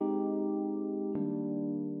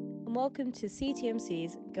and welcome to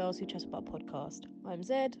CTMC's Girls Who Chat About podcast. I'm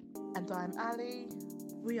Zed. And I'm Ali.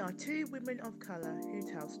 We are two women of colour who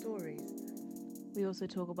tell stories. We also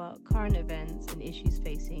talk about current events and issues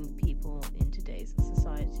facing people in today's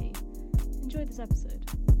society. Enjoy this episode.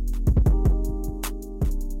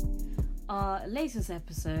 Our next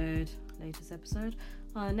episode,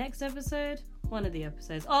 one of the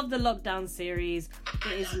episodes of the lockdown series.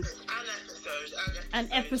 It is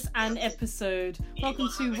an episode. Welcome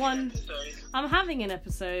to one. Episode. I'm having an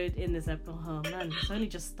episode in this episode. Oh man, it's only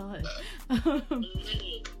just started.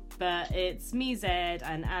 But it's me, Zed,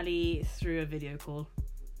 and Ali through a video call.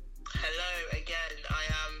 Hello again. I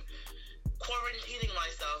am quarantining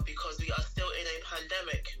myself because we are still in a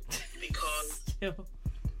pandemic. Because Still.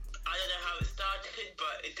 I don't know how it started,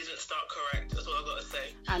 but it didn't start correct. That's all I've got to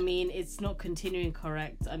say. I mean, it's not continuing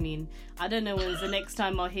correct. I mean, I don't know when's the next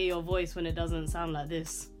time I'll hear your voice when it doesn't sound like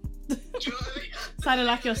this. Do you know what I mean? Sounding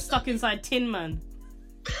like you're stuck inside Tin Man.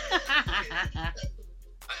 I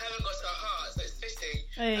haven't got a heart, so it's fitting.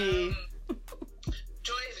 Hey.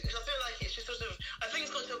 Joy, because I feel like it's just sort of... I think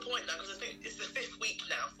it's got to a point now, because I think it's the 5th week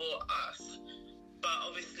now for us. But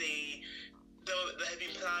obviously, there have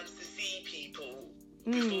been plans to see people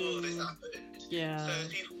before this happened. Yeah. So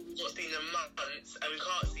people we've not seen in months, and we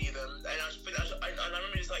can't see them. And I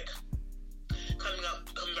remember just like coming back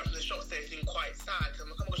from the shops, they're feeling quite sad. I'm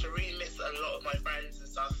like, oh my gosh, I really miss a lot of my friends and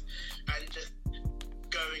stuff, and just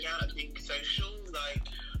going out and being social. Like,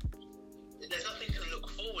 there's nothing to look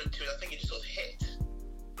forward to. And I think it just sort of hit.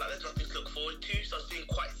 Like, there's nothing to look forward to. So I was feeling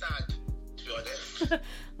quite sad, to be honest.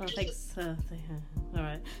 Oh, thanks. All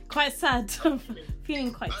right. Quite sad. I'm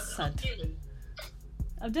feeling quite sad.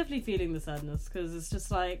 I'm definitely feeling the sadness because it's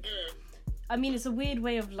just like, I mean, it's a weird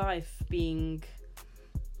way of life being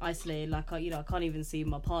isolated. Like, I can't even see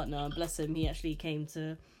my partner. Bless him, he actually came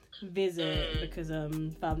to visit because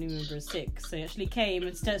family member is sick. So he actually came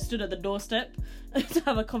and stood at the doorstep to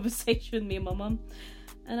have a conversation with me and my mum.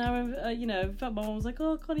 And I remember, my mum was like,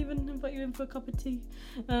 "Oh, I can't even invite you in for a cup of tea."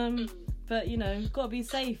 But gotta be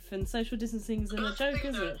safe, and social distancing isn't a joke,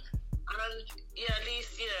 is it? And yeah, at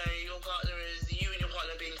least you and your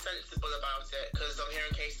partner being sensible about it, because I'm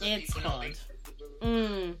hearing cases of It's people not being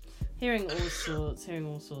hard. sensible. Hearing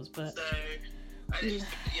all sorts, but So it's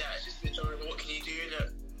just a bit jarring. What can you do in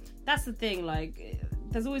it? that's the thing. Like,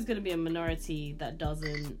 there's always going to be a minority that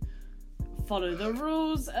doesn't follow the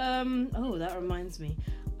rules. Oh, that reminds me.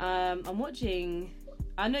 I'm watching.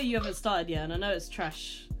 I know you haven't started yet, and I know it's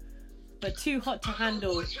trash. But Too Hot to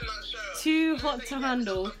Handle. Too Hot to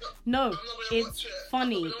Handle. No, it's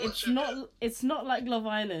funny. It's not like Love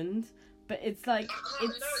Island, but it's like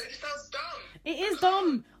It sounds dumb. it is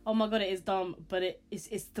dumb. Oh my god, it is dumb. But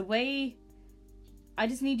it's the way. I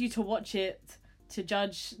just need you to watch it to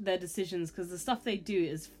judge their decisions, because the stuff they do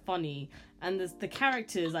is funny, and there's the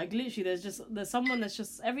characters. Like, literally, there's someone that's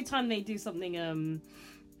just every time they do something.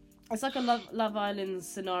 It's like a Love Island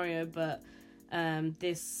scenario, but.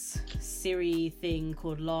 This Siri thing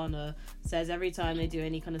called Lana says every time they do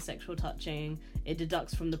any kind of sexual touching, it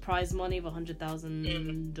deducts from the prize money of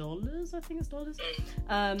 $100,000. I think it's dollars.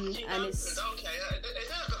 And it's okay. It's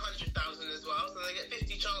like 100,000 as well, so they get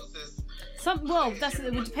 50 chances.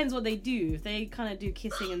 It depends what they do. If they kind of do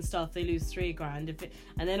kissing and stuff, they lose $3,000.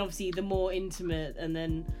 And then obviously the more intimate, and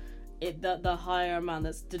then the higher amount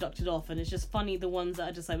that's deducted off. And it's just funny, the ones that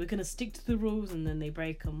are just like, we're gonna stick to the rules, and then they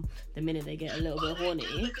break them the minute they get a little bit horny.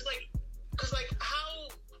 Because how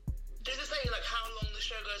does it say like how long the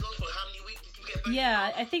show goes on for? How many weeks you can get back?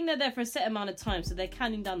 Yeah, I think they're there for a set amount of time, so they're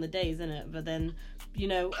counting down the days, isn't it? But then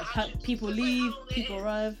people leave, people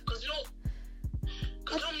arrive. Because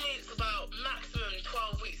normally it's about maximum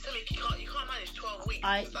 12 weeks. So you can't manage 12 weeks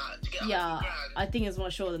with that to get $100,000. I think it's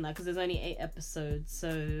much shorter than that because there's only 8 episodes.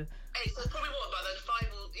 So so it's probably about then 5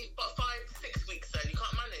 to 6 weeks. Then you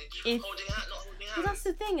can't manage holding hands, not holding hands. Well, that's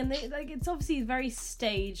the thing, and it's obviously very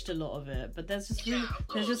staged, a lot of it. But there's just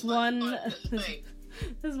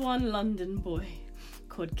there's one London boy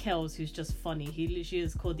called Kels who's just funny. He literally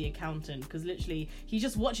is called the accountant, because literally he's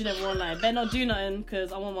just watching everyone like, better not do nothing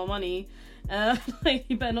because I want my money. Like,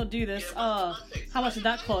 you better not do this. How much did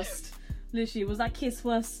that cost? Literally, was that kiss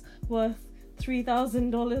worth $3,000?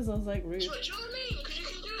 I was like, rude. Do you know what I mean? Because you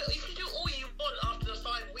can do all you want after the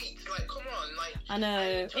 5 weeks. Like, come on, like. I know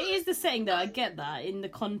it is the setting though. I get that in the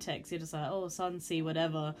context. You're just like, oh, Sunsea,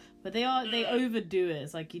 whatever. But they overdo it.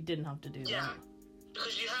 It's like, you didn't have to do that.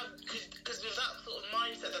 Because because with that sort of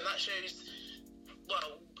mindset, then that shows,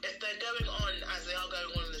 well, if they're going on as they are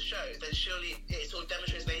going on in the show, then surely it sort of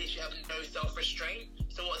demonstrates they actually have no self-restraint.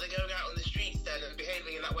 So what, they're going out on the streets then and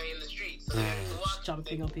behaving in that way in the streets? So they're going to work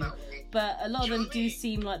Jumping on people. that way. But a lot of Do you know them what I do mean?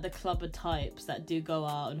 seem like the clubber types that do go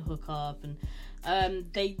out and hook up, and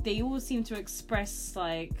they all seem to express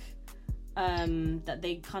like that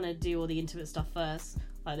they kind of do all the intimate stuff first.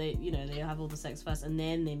 Like they have all the sex first and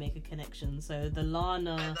then they make a connection. So the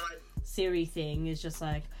Lana And Siri thing is just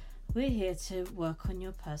like, we're here to work on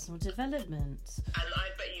your personal development. I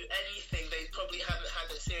bet you anything, they probably haven't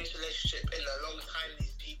had a serious relationship in a long time,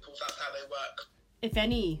 these people. That's how they work. If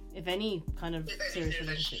any kind of If any serious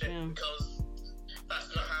relationship, yeah. Because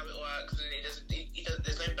that's not how it works, and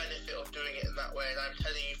there's no benefit of doing it in that way, and I'm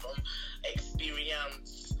telling you from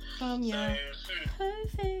experience. From your So, whole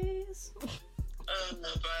face.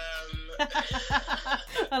 but,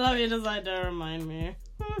 I love you, just like, don't remind me.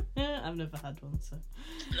 I've never had one, so.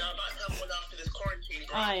 no, I might have one after this quarantine,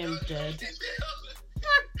 bro. I am dead.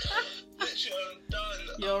 Literally, I'm done.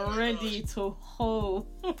 You're my ready gosh. to hoe.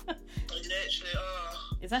 Literally,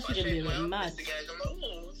 It's actually gonna be a bit my mad. armpits again. I'm like,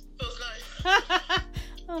 oh, it feels nice.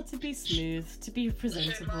 Oh, to be smooth, to be Shit,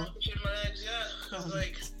 presentable. shit my legs, yeah. I was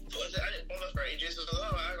like, what is it? I didn't bother for ages. I was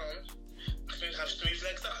like, oh, hang on. I can have smooth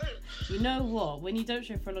legs at home. You know what? When you don't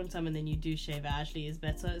shave for a long time and then you do shave, it actually is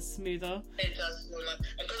better. It's smoother. It does feel like,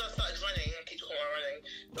 and because I started running, I keep talking about running,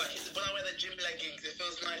 like when I wear the gym leggings, it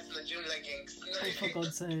feels nice in the gym leggings. Oh, for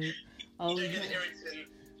God's sake. Oh, You don't get yeah. irritant.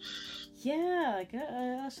 Yeah, I get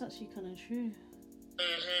that's actually kind of true.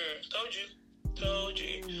 Told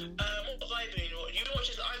you. What have I been watching? You've been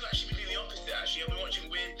watching, I've actually been doing the opposite, actually. I've been watching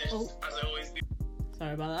weirdness, as I always do.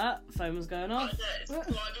 Sorry about that. Phone was going off. Well, I've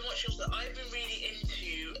been watching, I've been really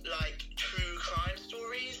into, like, true crime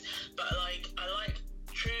stories, but, like,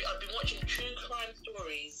 I've been watching true crime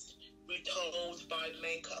stories retold by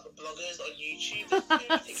makeup bloggers on YouTube.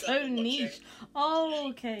 That's the So I've been niche. watching. Oh,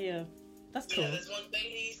 okay, yeah. That's cool. Yeah, there's one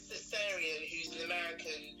Bailey Cesarian, who's an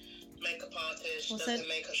American makeup artist. What's does that- the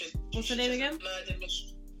makeup. what's her name again?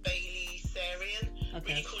 Bailey Cesarian.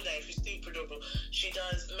 Okay. Really cool name. She's super adorable. She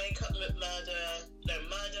does makeup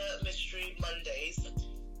murder mystery Mondays,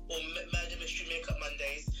 or murder mystery makeup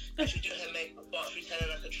Mondays. And she do her makeup whilst retelling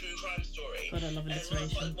like a true crime story. God, I love And there's one I alliteration.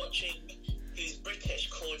 started watching who's British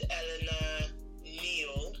called Eleanor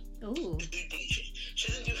Neal. Ooh. She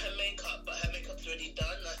doesn't do her makeup, but her makeup's already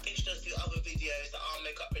done. I think she does do other videos that are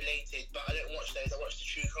makeup related, but I don't watch those. I watch the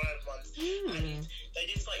true crime ones. And they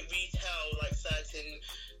just like retell like certain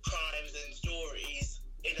crimes and stories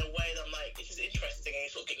in a way that I'm like, this is interesting, and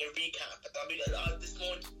you're sort of getting a recap. And I mean, this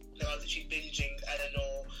morning I was actually binging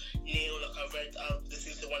Eleanor Neal. Like I've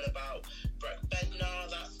listened to one about Brett Bednar,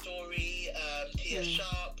 that story, Tia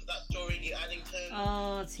Sharp, that story, Lee Addington.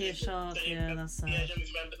 Oh, Tia Sharp. Yeah, that's sad. Yeah, I don't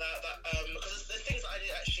remember that. Because there's things that I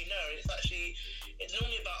didn't actually know. It's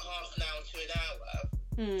normally about half an hour to an hour.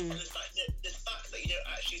 And there's facts that you don't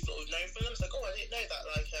actually sort of know from them. It's like, oh, I didn't know that.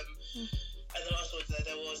 Like, and then also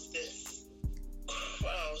there was this.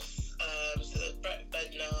 What else? So there's Brett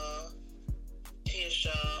Bednar, Tia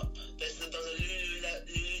Sharp. There's a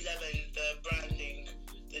Lululemon, the branding,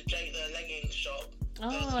 the leggings shop.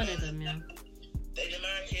 Oh, I know them, yeah. In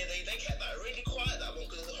America, they kept that really quiet, that one,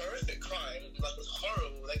 because it was a horrific crime. Like, it was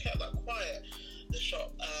horrible. They kept that quiet, the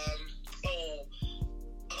shop. I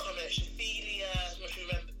can't remember. Shafelia, I'm not sure you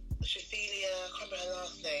remember. Shafelia, I can't remember her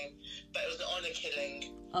last name. But it was an honour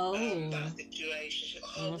killing. Oh. That situation.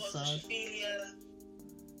 Oh, what was sad. it? Shafelia?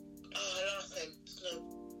 Her last name.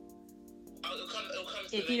 No. It'll come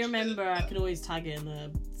to If me. you remember, I can always tag it in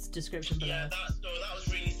the description below. Yeah, that was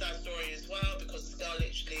a really sad story as well, because this girl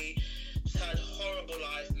literally had a horrible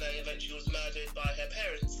life and then eventually was murdered by her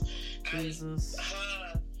parents. And Jesus.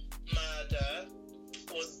 her murder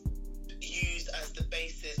was used as the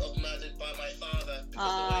basis of Murdered by My Father. Because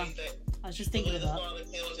the way that I was just thinking of the that. father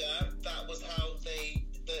killed her, that was how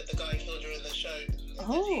the guy killed her in the show, in the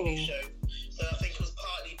Oh. TV show. So I think it was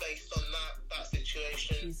partly based on that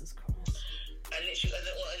situation. Jesus Christ. And literally,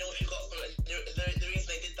 I know what she got from it. The reason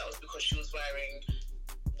they did that was because she was wearing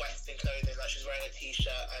Western clothing, like she was wearing a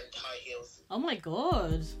t-shirt and high heels. Oh my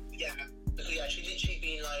God. Yeah, because she'd literally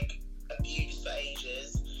been like abused for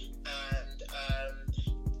ages,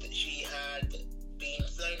 and she had been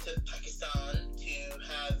flown to Pakistan to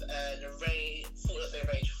have an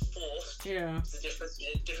forced. Yeah. It's the difference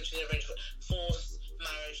in arranged, forced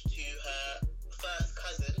marriage to her first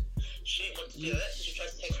cousin. She didn't want to do it, so she tried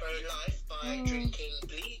to take her own life by drinking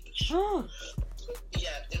bleach. Oh. Yeah,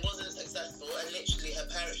 it wasn't successful, and literally her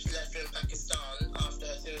parents left her in Pakistan after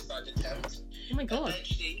her suicide attempt. Oh my God.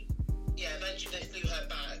 Eventually they flew her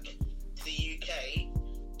back to the UK.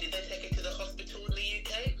 Did they take her to the hospital in the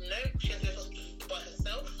UK? No, she had to go to the hospital by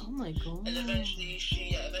herself. Oh my God. And eventually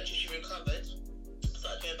she recovered. So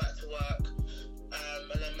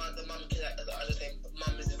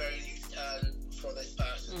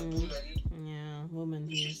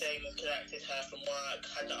came and collected her from work,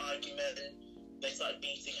 had an argument, they started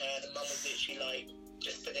beating her, the mum was literally like,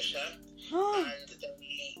 just finish her. And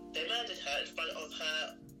they murdered her in front of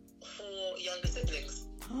her 4 younger siblings.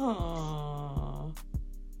 Oh.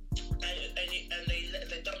 And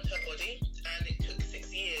they dumped her body, and it took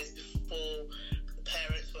 6 years before the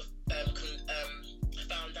parents were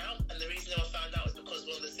found out. And the reason they were found out was because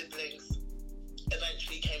one of the siblings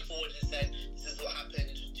eventually came forward and said, "This is what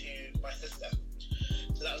happened to my sister."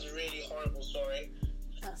 So that was a really horrible story.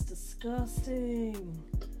 That's disgusting.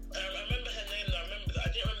 I remember her name. I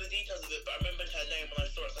didn't remember the details of it, but I remembered her name when I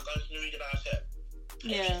saw it. So I was going to read about it.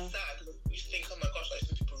 And Yeah. it's sad because you just think, oh my gosh, like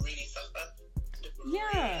some people really suffer.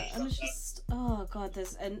 And it's just, oh god,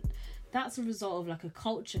 and that's a result of like a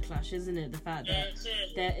culture clash, isn't it? The fact that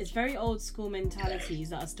there is very old school mentalities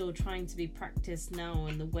that are still trying to be practiced now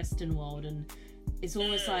in the Western world, and it's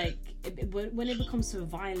almost like when it becomes so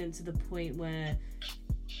violent to the point where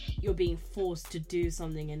you're being forced to do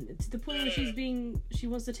something, and to the point where she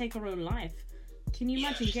wants to take her own life. Can you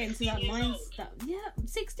imagine getting to that mindset? Yeah,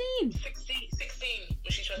 16. 16 when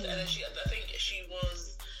she tried to, and then I think she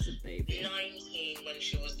was a baby. 19 when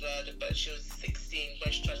she was murdered, but she was 16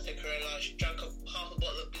 when she tried to take her own life. She drank half a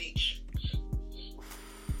bottle of bleach.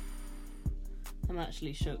 I'm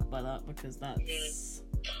actually shook by that because that's...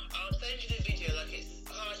 I'll send you the video. Like, it's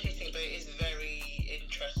hard hitting, but it is very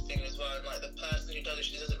interesting as well. And like the person who does it,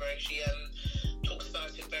 she talks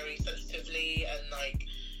about it very sensitively and like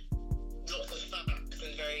lots of facts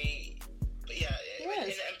and in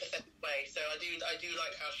an empathetic way. So I do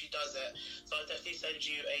like how she does it. So I'll definitely send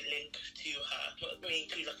you a link to her. Not me,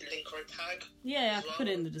 to like a link or a tag. Yeah, I can put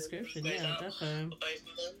it in the description. Yeah, definitely.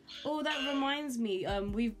 Oh, that reminds me.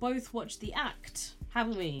 We've both watched The Act,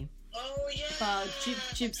 haven't we? Oh yeah. About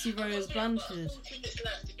Gypsy Rose Blanchard. 2 minutes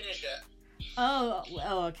left to finish it. Oh,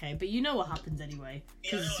 okay. But you know what happens anyway.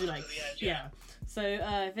 Yeah, yeah. So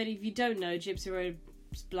if any of you don't know, Gypsy Rose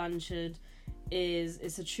Blanchard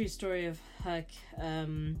it's a true story of her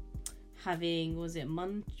having, was it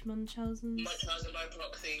Munchausen? Munchausen by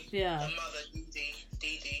proxy. Yeah. Her mother,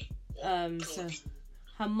 Dee. So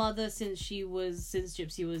her mother, since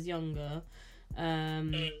Gypsy was younger,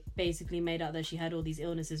 basically made out that she had all these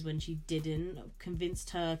illnesses when she didn't.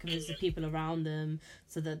 Convinced the people around them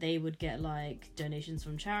so that they would get like donations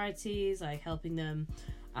from charities, like helping them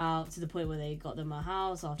out, to the point where they got them a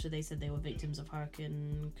house after they said they were victims of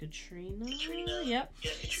Hurricane Katrina. Yep.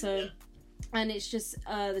 Yeah, so, and it's just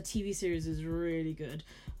the TV series is really good.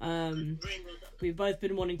 We've both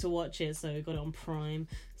been wanting to watch it, so we got it on Prime.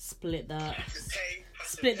 Split that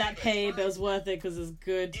pay, but it was worth it because it's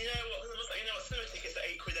good. You know what? Cinema tickets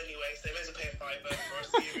are £8 anyway, so you may as well pay £5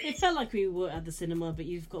 for a series. It felt like we were at the cinema, but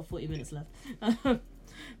you've got 40 minutes left.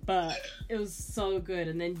 But it was so good.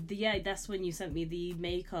 And then that's when you sent me the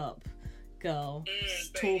makeup girl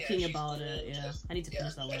talking about it. Yeah, I need to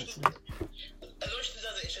finish that one actually. And the way she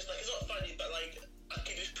does it, it's just like, it's not funny, but like I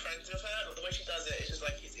could just friends with her. But the way she does it, it's just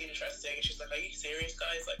like, it's interesting. It's just like, are you serious,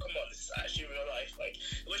 guys? Like, come on, this is actually real life. Like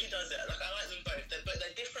the way she does it, like I like them both.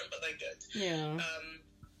 They're different, but they're good. Yeah.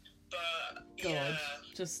 But God,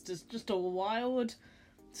 just a wild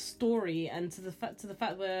story, and to the fact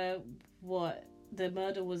where the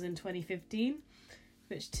murder was in 2015,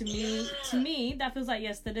 which to me that feels like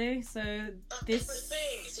yesterday. So this, it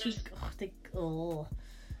makes you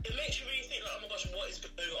really think like, oh my gosh, what is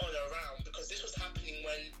going on around? Because this was happening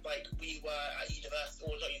when like we were at university,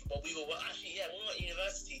 or not even, but we were at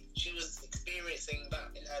university. She was experiencing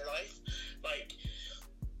that in her life, like.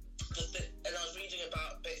 And I was reading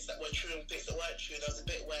about bits that were true and bits that weren't true. There was a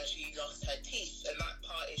bit where she lost her teeth, and that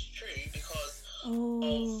part is true because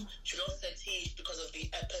she lost her teeth because of the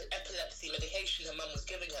epilepsy medication her mum was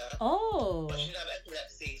giving her. But she didn't have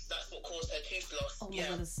epilepsy, so that's what caused her tooth loss. Oh my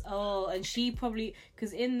god! And she probably,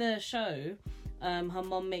 because in the show, her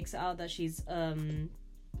mum makes it out that she's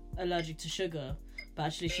allergic to sugar. But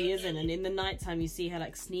actually she isn't, and in the nighttime you see her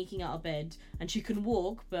like sneaking out of bed, and she can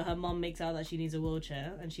walk, but her mum makes out that she needs a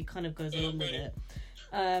wheelchair, and she kind of goes along with it.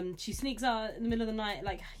 She sneaks out in the middle of the night,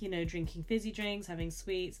 like, you know, drinking fizzy drinks, having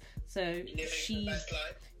sweets. So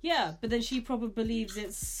but then she probably believes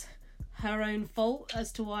it's her own fault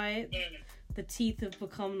as to why the teeth have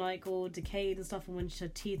become like all decayed and stuff, and when her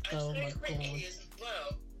teeth go, oh my god.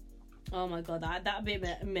 Oh my god, that bit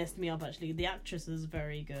messed me up actually. The actress is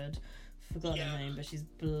very good. Forgot her name, but she's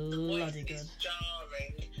bloody good. It's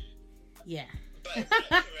jarring. Yeah. But it's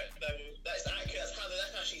accurate though. That's accurate.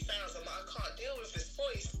 That's how she sounds. I'm like, I can't deal with this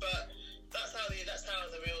voice, but that's how the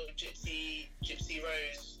real Gypsy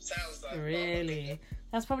Rose sounds like. Really?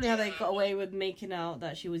 That's probably how they got away with making out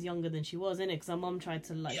that she was younger than she was, innit? Because her mum tried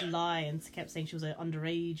to lie and kept saying she was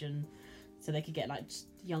underage, and so they could get like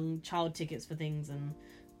young child tickets for things and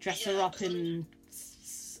dress her up in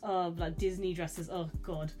like Disney dresses. Oh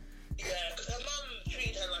God. Yeah, because her mum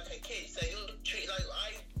treated her like a kid, so you'll treat like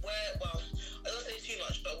I don't say too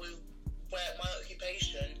much, but with my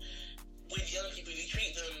occupation, with young people, if you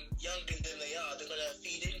treat them younger than they are, they're gonna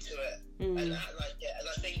feed into it and act like it. And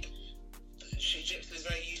I think Gypsy was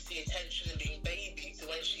very used to the attention and being baby, so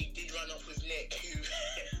when she did run off with Nick, who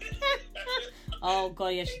oh God,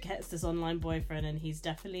 yeah, she gets this online boyfriend, and he's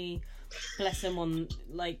definitely, bless him, on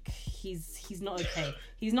like he's not okay.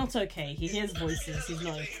 He's not okay. He hears voices. He's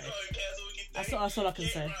not okay. That's all I can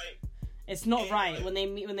say. Right. It's not right when they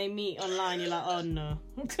meet online. You're like, oh no,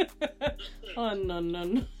 oh no.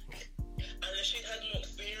 And if she'd had more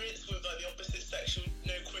experience with like the opposite sex, she would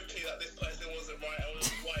know quickly that this person wasn't right and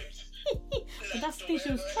was wiped. But that's the thing.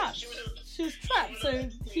 She was trapped. She was trapped. So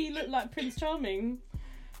he looked like Prince Charming.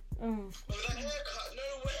 Oh. With that haircut, no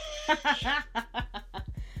way.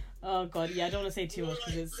 Oh God, yeah. I don't want to say too much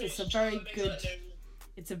because it's a very good.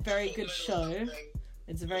 It's a very good show.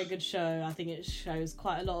 It's a very good show. I think it shows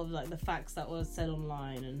quite a lot of like the facts that were said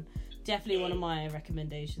online, and definitely one of my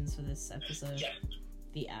recommendations for this episode. Yeah.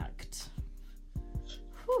 The Act.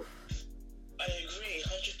 Whew. I agree,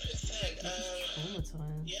 100%.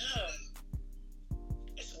 Traumatized. Yeah.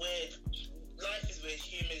 It's weird. Life is weird.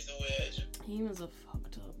 Humans are weird. Humans are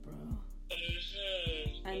fucked up, bro.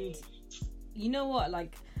 Mm-hmm. And you know what?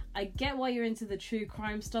 Like, I get why you're into the true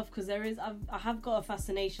crime stuff, because I have got a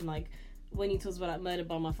fascination, like, when he talks about like Murdered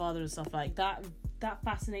by My Father and stuff like that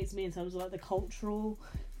fascinates me in terms of like the cultural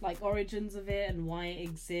like origins of it and why it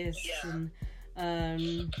exists.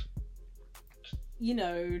 And you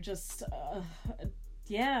know, just I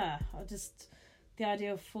just the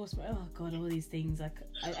idea of forced, oh God, all these things, like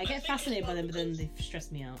I get fascinated by them, but then they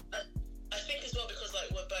stress me out. I think as well because like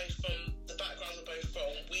we're both from the backgrounds we're both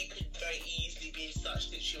from, we could very easily be in such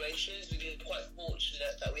situations. We've been quite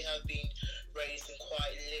fortunate that we have been raised in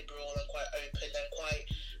quite liberal and quite open and quite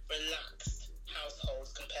relaxed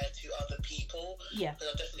households compared to other people. Yeah. Because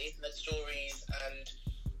I've definitely heard stories and,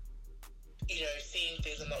 you know, seeing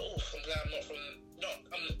things, I'm like, oh, I'm glad I'm not from,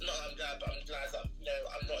 I'm glad, but I'm glad that, you know,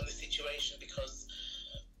 I'm not in this situation because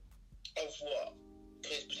of what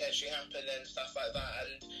could potentially happen and stuff like that.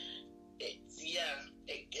 And it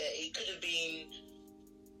could have been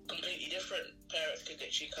completely different. Parents could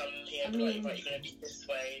literally come here and be like, right, you're going to be this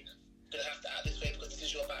way, you're going to have to act this way because this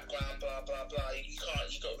is your background, blah, blah, blah. You got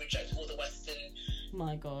to reject all the Western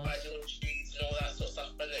ideologies and all that sort of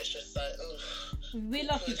stuff. And it's just like, ugh. We're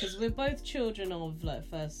lucky because we're both children of like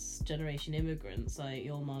first generation immigrants. Like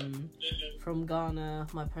your mum from Ghana,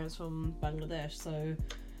 my parents from Bangladesh. So,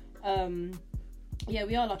 yeah,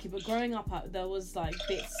 we are lucky. But growing up, there was like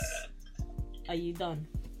bits. Are you done?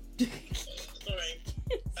 Sorry.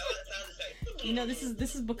 You know, this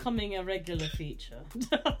is becoming a regular feature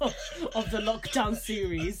of the lockdown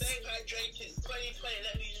series. I'm staying hydrated. It's 2020.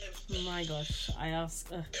 Let me live. Oh my gosh, I ask.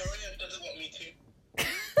 Corona doesn't want me to.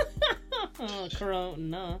 Oh,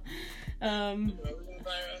 Corona.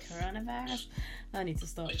 Coronavirus. Coronavirus. I need to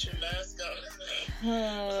stop. Put your mask on. What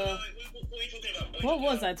are you talking about? What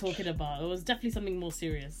was I talking about? It was definitely something more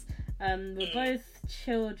serious. We're both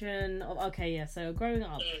children of, okay, yeah, so growing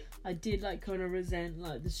up, I did like kind of resent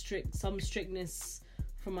like some strictness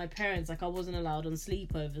from my parents. Like I wasn't allowed on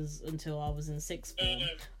sleepovers until I was in sixth form.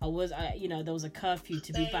 You know, there was a curfew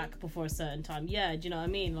to be back before a certain time. Yeah, do you know what I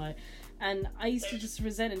mean? Like, and I used to just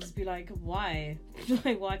resent and just be like, why?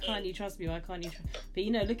 Like, why can't you trust me? Why can't you But, you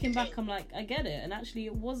know, looking back, I'm like, I get it. And actually,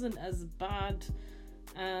 it wasn't as bad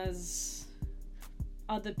as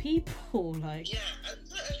other people. Like, yeah, and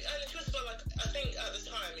it's just about, like, I think at the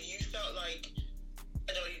time, you felt like,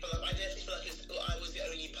 I don't know, but like, I definitely feel like I was the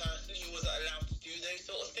only person who wasn't allowed to do those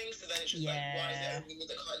sort of things. So then it's just like, why is there only me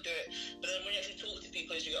that can't do it? But then when you actually talk to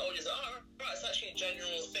people as you get older, it's like, oh, right, it's actually a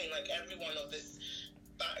general thing. Like, everyone of this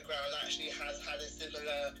background actually has had a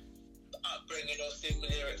similar upbringing or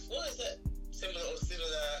similar, what is it? Similar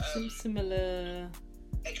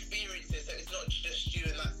experiences. So it's not just you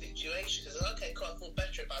in that situation. It's like, okay, cool, I feel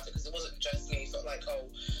better about it because it wasn't just me. It's not like, oh,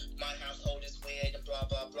 my household is weird and blah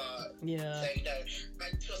blah blah. Yeah. Saying no.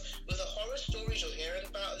 And with the horror stories you're hearing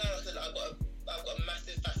about now, I said I've got a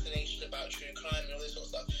massive fascination about true crime and all this sort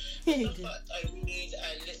of stuff. Stuff that I read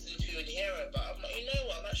and listen to and hear about. I'm like, you know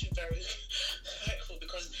what? I'm actually very thankful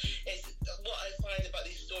because it's what I find about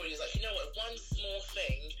these stories is like, you know what? One small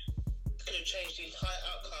thing could have changed the entire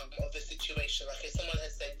outcome of the situation. Like if someone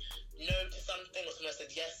had said no to something, or someone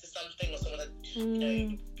said yes to something, or someone had, you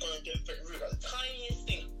know, gone a different route. Like the tiniest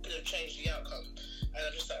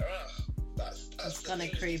that's kind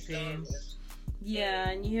of creepy. Yeah,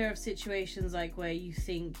 and you hear of situations like where you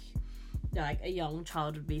think like a young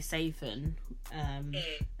child would be safe in, and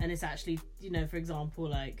it's actually, you know, for example,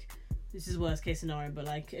 like, this is worst case scenario, but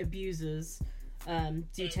like abusers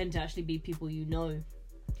do tend to actually be people you know,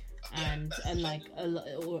 and like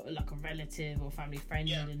or like a relative or family friend,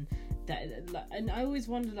 and that, and I always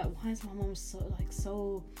wonder, like, why is my mom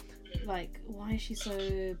so why is she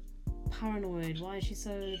so paranoid? Why is she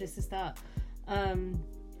so this that?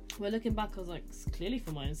 Well, looking back, I was like, it's clearly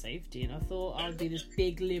for my own safety, and I thought I would be this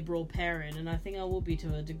big liberal parent, and I think I will be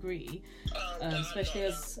to a degree, especially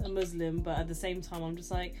as a Muslim, but at the same time, I'm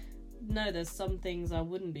just like, no, there's some things I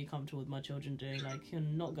wouldn't be comfortable with my children doing. Like, you're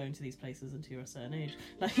not going to these places until you're a certain age.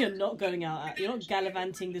 Like, you're not going out, you're not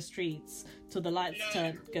gallivanting the streets till the lights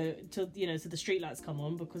till the street lights come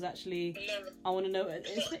on, because actually, I want to know,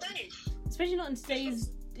 especially not in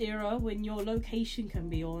today's era when your location can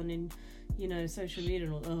be on in, you know, social media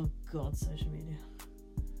and all. Oh god, social media.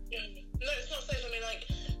 No, it's not safe. I mean, like,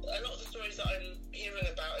 a lot of the stories that I'm hearing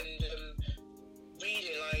about and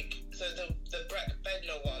reading, like, so the Breck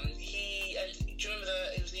Bednar one, do you remember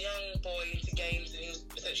it was a young boy into games, and he was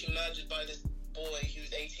essentially murdered by this boy who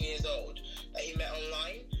was 18 years old that he met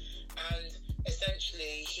online, and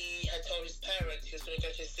essentially he had told his parents he was going to go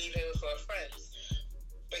to a sleepover for our friends,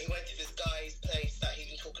 but he went to this guy's place that he'd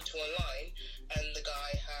been talking to online, and the guy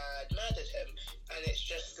had murdered him. And it's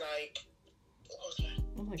just like,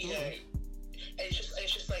 oh my god. You know, it's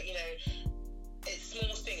just like, you know, it's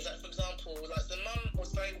small things. Like, for example, like, the mum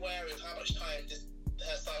was very wary of how much time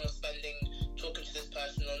her son was spending talking to this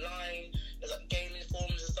person online. There's like gaming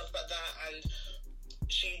forums and stuff like that, and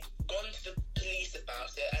she'd gone to the police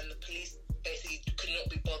about it, and the police basically could not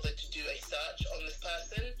be bothered to do a search on this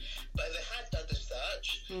person. But if they had done the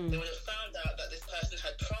search, they would have found out that this person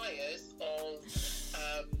had priors of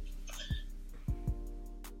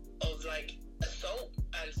like assault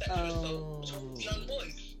and sexual assault with young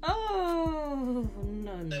boys. Oh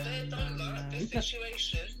no! So they had done that. This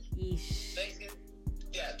situation, Yeesh.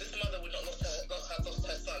 this mother would not have lost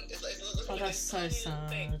her son. That's so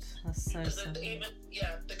sad. That's so sad.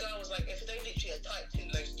 The girl was like, if they literally had typed in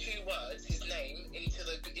those 2 words, his name, into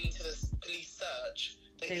the police search,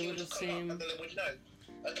 they would have come up, and then they would know.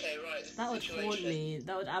 Okay, right. That would haunt me.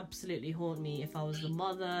 That would absolutely haunt me if I was the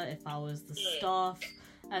mother, if I was the staff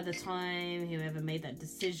at the time, whoever made that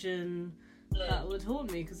decision. That would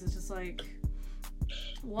haunt me, because it's just like,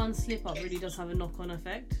 one slip up really does have a knock-on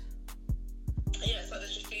effect. Yeah, it's like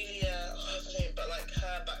there's just really, but like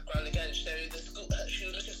her background again, so the school, she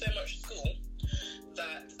was missing so much at school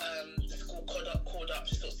that the school called up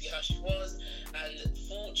to sort of see how she was, and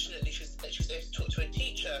fortunately she was able to talk to a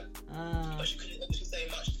teacher, but she couldn't actually say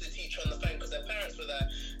much to the teacher on the phone because their parents were there,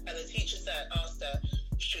 and the teacher asked her,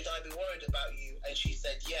 should I be worried about you? And she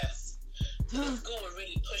said yes. So the school were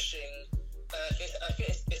really pushing, I think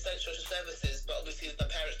it's social services, but obviously the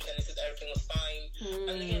parents pretended that everything was fine,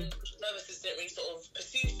 and again, services didn't really sort of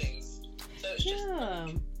pursue things. So it's just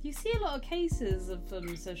you see a lot of cases of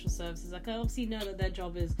social services. Like, I obviously know that their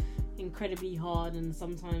job is incredibly hard, and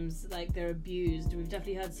sometimes like they're abused. We've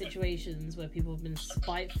definitely had situations where people have been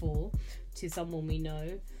spiteful to someone we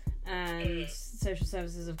know, and social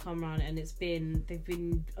services have come around and they've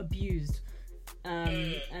been abused,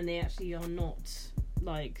 and they actually are not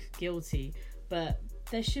like guilty, but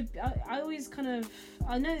there should I always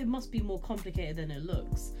I know it must be more complicated than it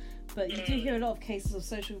looks, but you do hear a lot of cases of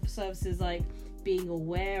social services like being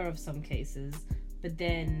aware of some cases, but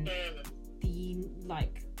then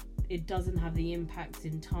it doesn't have the impact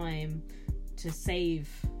in time to save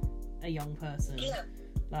a young person.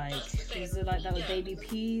 Like, was it like that with Baby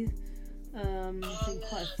P? I think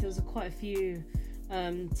there was quite a few.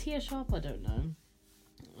 Tia Sharp, I don't know.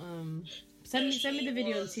 Send me the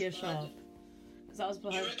video on Tia Sharp, because that was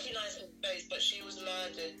behind. You recognise her face, but she was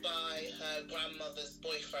murdered by her grandmother's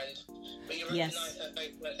boyfriend. But you recognise her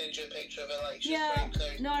face when I send you a picture of her, like, she's very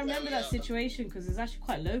close. No, I remember that situation because it's actually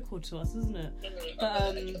quite local to us, isn't it? But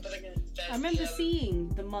I remember seeing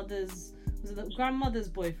the mother's, was it the grandmother's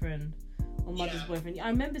boyfriend or mother's boyfriend? I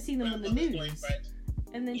remember seeing them on the news. Boyfriend.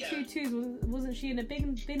 And then 2 wasn't she in a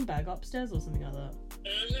bin bag upstairs or something like that?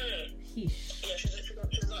 Yeesh. Yeah, she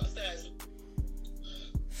was upstairs.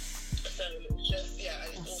 So it's just,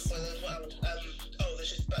 and it's awful as well.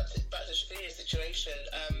 There's just back to Shafira's situation.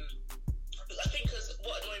 I think because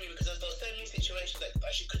what annoyed me, because there were so many situations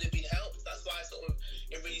that she could have been helped. That's why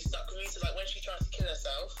it really stuck with me. So like when she tried to kill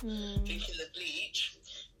herself, drinking the bleach,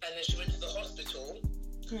 and then she went to the hospital.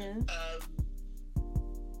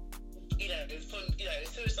 From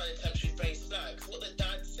suicide attempt, she raised flags. What the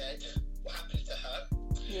dad said, what happened to her,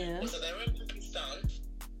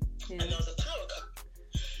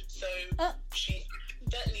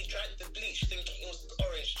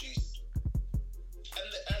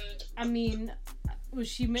 I mean, was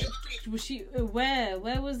she where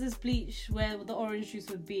was this bleach where the orange juice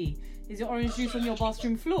would be? Is your orange juice on your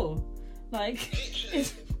bathroom floor? Like,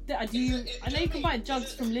 I know you can buy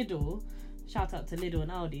jugs from Lidl. Shout out to Lidl and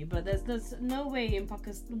Aldi, but there's no way in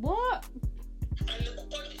Pakistan. What? And the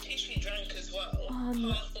quantity she drank as well. Oh,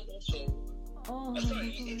 no. Half a bottle. Oh, I'm sorry,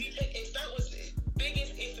 if that was the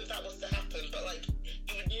biggest, if that was to happen, but like,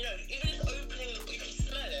 you would know, even just opening the book, you can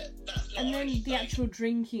smell it. That's not and then orange, the like, actual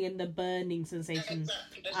drinking and the burning sensation.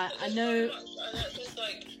 exactly. I know. So much, and that's just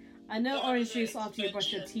like, I know orange juice after you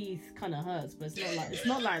brush your teeth kind of hurts, but it's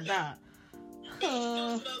not like that. you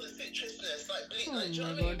still smell the citrusness, like, do you know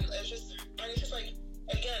what I mean? It's just like,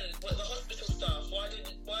 again, with the hospital staff,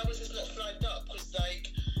 why was this not flagged up? Because like,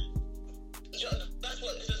 that's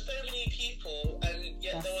what, there's so many people, and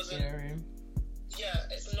yet That's there wasn't. scary. Yeah,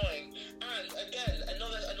 it's annoying. And again,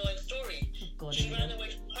 another annoying story. God, She yeah. ran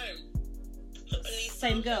away from home. The police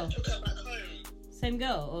Same found her, girl? took her back home. Same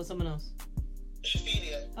girl or someone else?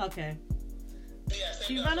 Shafelia. Okay. Yeah, same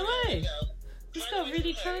She girl, ran same away. girl. This Ran girl away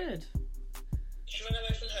really from home. tried. She ran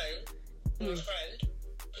away from home with a friend.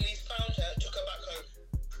 Police found her, took her back home.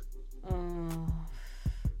 Oh.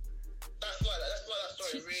 That's why that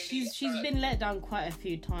story really. She's been let down quite a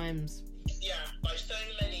few times. Yeah, by so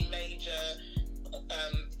many major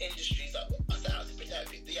industries that are set out to protect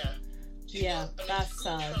people. Yeah. Yeah, that's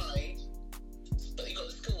sad. Tried, but you got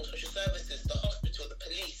the school, social services, the hospital, the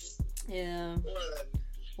police, Yeah. all of them.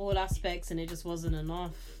 All aspects, and it just wasn't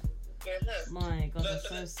enough. Yeah. My God, that's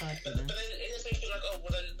so sad. But then it just makes you like, oh, well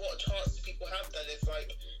then what chance do people have then if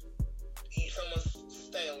like someone's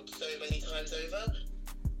failed so many times over?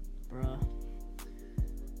 Bruh.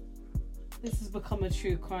 This has become a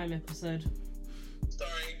true crime episode.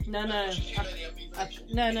 Sorry. No.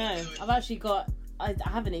 I've actually got. I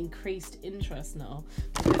have an increased interest now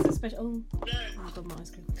because especially. Oh my God, my ice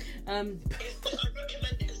cream. I recommend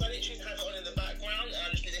it because I literally have it on in the background and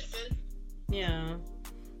I just listen. Yeah.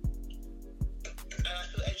 And I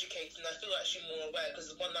feel educated and I feel actually more aware because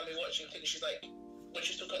the one time we were watching things, she's like, when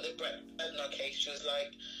she was talking about the Brett Kavanaugh case, she was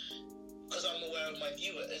like, because I'm aware of my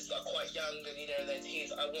viewers that are quite young and you know they're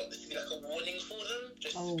teens, I want this to be like a warning for them,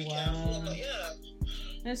 just to be careful. I'm like, yeah,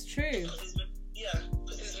 that's true.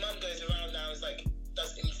 Because his mum goes around now, is like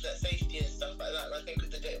does internet safety and stuff like that. And I think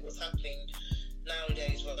with what's happening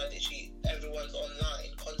nowadays, where literally everyone's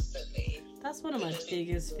online constantly. That's one of my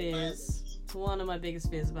biggest fears. It's one of my biggest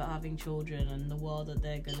fears about having children and the world that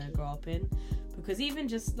they're gonna grow up in. Because even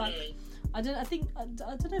just like, I don't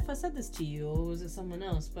know if I said this to you or was it someone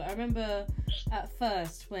else, but I remember at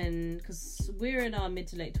first because we're in our mid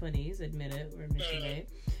to late 20s, admit it, we're in mid to late.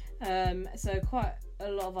 So quite a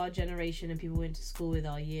lot of our generation and people who went to school with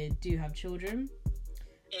our year do have children.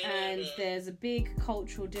 And there's a big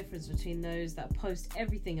cultural difference between those that post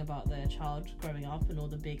everything about their child growing up and all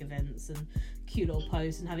the big events and cute little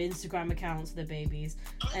posts and have Instagram accounts for their babies.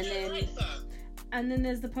 And then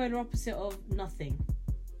there's the polar opposite of nothing.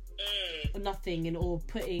 Or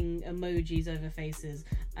putting emojis over faces.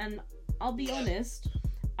 And I'll be honest,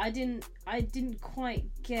 I didn't quite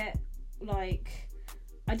get like,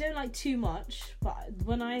 I don't like too much, but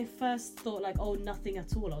when I first thought like, oh, nothing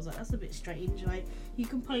at all, I was like, that's a bit strange. Like, you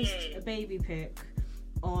can post a baby pic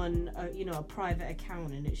on a private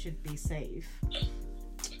account and it should be safe.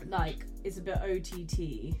 Like, it's a bit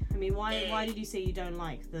OTT. I mean, why did you say you don't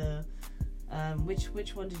like the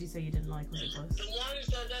which one did you say you didn't like? Was it both? The ones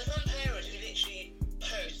that there's some parents who literally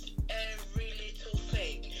post every little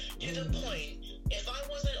thing to the point. If I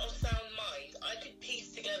wasn't of sound mind, I could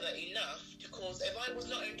piece together enough to cause. If I was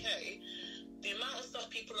not okay, the amount of stuff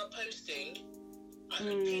people are posting, I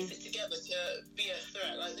could piece it together to be a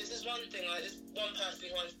threat. Like this is one thing. Like this one person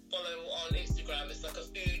who I follow on Instagram, it's like a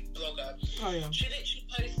food blogger. Oh yeah. She literally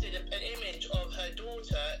posted an image of her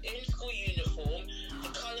daughter in school uniform. The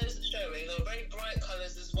colours showing, they were very bright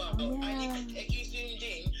colours as well. Oh, yeah. And if you zoomed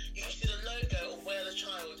in, you could see the logo of where the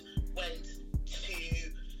child went to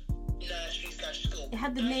nursery/school. It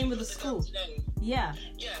had the name of the school. Yeah.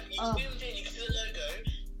 Yeah, you zoomed in, you could see the logo.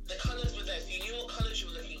 The colours were there, so you knew what colours you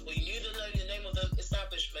were looking for. You knew the logo, the name of the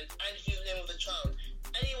establishment, and you knew the name of the child.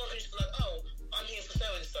 Anyone could just be like, oh, I'm here for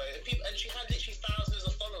so-and-so. And she had literally thousands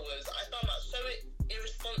of followers. I found that so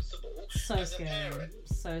irresponsible as a parent.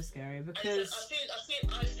 So scary because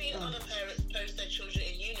I've seen other parents post their children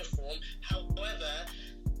in uniform. However,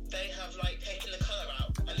 they have like taken the colour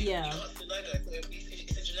out, and you can't see the logo.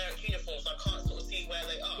 It's a generic uniform, so I can't sort of see where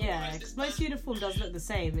they are. Yeah, because most uniform does look the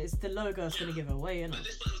same. It's the logo that's going to give it away, isn't it? But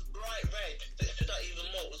this one was bright red. That stood out even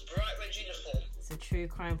more. It was bright red uniform. It's a true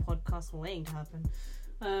crime podcast waiting to happen.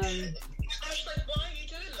 I was like, why are you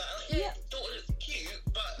doing that? Like, yeah, daughter looks cute,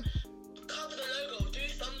 but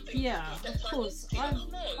Yeah, of course. I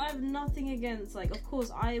have nothing against, like, of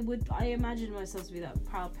course, I imagine myself to be that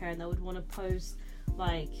proud parent that would want to post,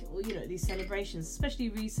 like, you know, these celebrations, especially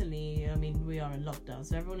recently. I mean, we are in lockdown,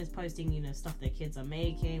 so everyone is posting, you know, stuff their kids are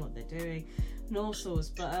making, what they're doing, and all sorts.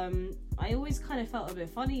 But I always kind of felt a bit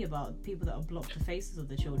funny about people that have blocked the faces of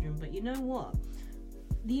the children. But you know what?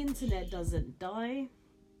 The internet doesn't die.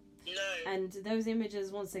 No. And those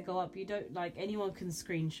images, once they go up, you don't, like, anyone can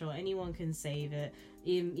screenshot, anyone can save it.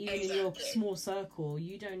 Even in your small circle,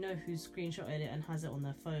 you don't know who's screenshotted it and has it on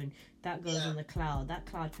their phone. That goes on the cloud. That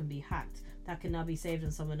cloud can be hacked. That can now be saved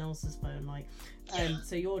on someone else's phone. Like,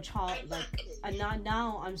 so your child, like, and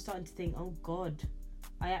now I'm starting to think, oh God,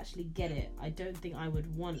 I actually get it. I don't think I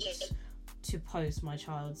would want to post my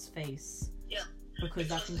child's face. Yeah. Because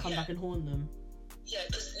that can come back and haunt them. Yeah,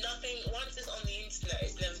 because nothing, once it's on the internet,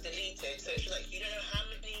 it's never deleted. So it's like, you don't know how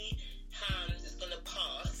many hands it's going to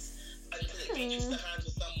pass until it reaches the hands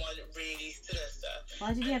of someone really sinister.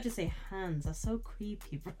 Why did you have to say hands? That's so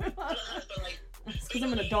creepy, bro. Not hands, but like, it's because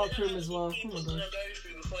I'm in a dark room as well. People going to go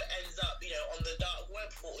through before it ends up, you know, on the dark web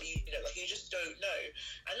for you, you know, like, you just don't know.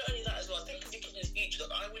 And not only that as well, I think of your kids in the future,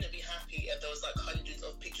 like, I wouldn't be happy if there was like hundreds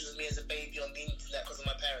of pictures of me as a baby on the internet because of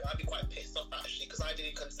my parents. I'd be quite pissed off actually, because I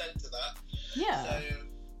didn't consent to that. Yeah. So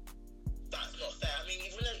that's not fair. I mean,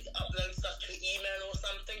 even though you upload stuff to email or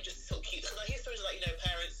something, just to sort of keep, because I hear stories like, you know,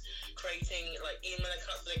 parents creating like email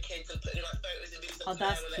accounts for their kids and putting like photos and videos. Oh,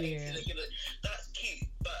 that's cute. That's cute,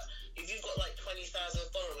 but if you've got like 20,000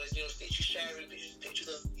 followers, you know, literally sharing pictures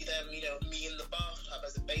of them, you know, me in the bathtub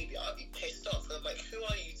as a baby, I'd be pissed off. I'm like, who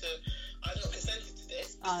are you to? I've not consented to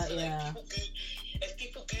this. So, yeah. Like, if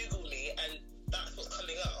people Google me and that's what's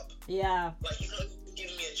coming up, yeah, like, you're not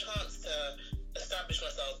giving me a chance to establish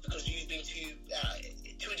myself because you've been too,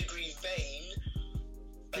 to a degree, vain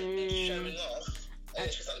and showing off. And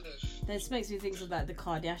it's just like, this makes me think of like the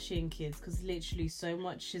Kardashian kids, because literally so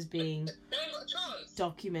much is being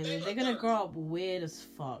documented. They're gonna grow up weird as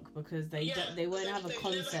fuck because they won't have a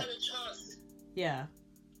concept. Yeah.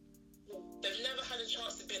 They've never had a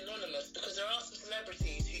chance to be anonymous because there are some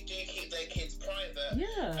celebrities who do keep their kids private.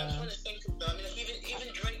 Yeah. I'm trying to think of them. I mean, like,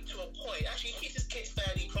 even Drake to a point. Actually, he keeps his kids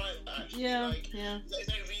fairly private. Actually. Yeah. Like, yeah. Like,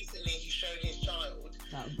 very recently, he's shown his child.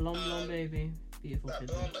 That blonde baby. Beautiful kid.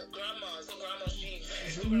 Grandma, it's not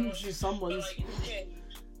grandma's She's someone's. But, like,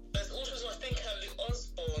 there's also, I think, the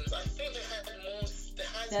Osbournes. I think they had more.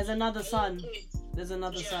 There's another son. There's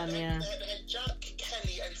another son, yeah. They had Jack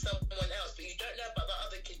Kelly and someone else, but you don't know about that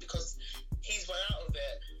other kid because he's way out of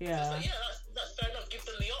it. Yeah. So it's like, that's fair enough. Give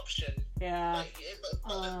them the option. Yeah. Like,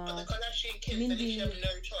 but the Kardashian kids, they literally have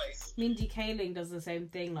no choice. Mindy Kaling does the same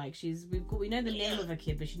thing. Like, we know the name of her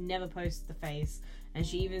kid, but she never posts the face. And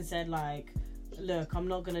she even said, like, look, I'm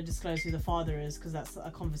not going to disclose who the father is because that's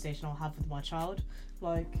a conversation I'll have with my child.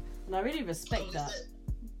 Like, and I really respect that.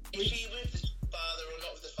 Is she with the father or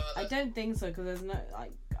not with the father? I don't think so, because there's no,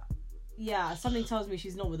 like, yeah, something tells me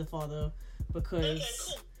she's not with the father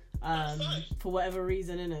because, for whatever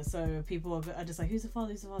reason, innit? So people are just like, who's the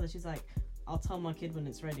father? She's like, I'll tell my kid when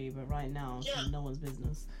it's ready, but right now, it's no one's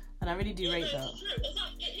business. And I really do rate that.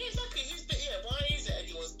 Exactly. Why is it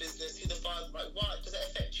anyone's business who the father? Like, why does it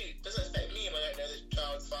affect you? Does it affect me if I don't know the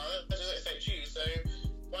child's father? Does it affect you? So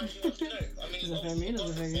why do you want to know? I mean, does it affect me? Does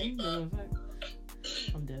it affect you? Does it affect?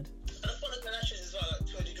 I'm dead. And I feel like the Kardashians as well, like,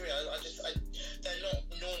 to a degree. They're not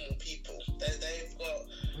normal people. They've got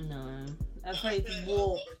a very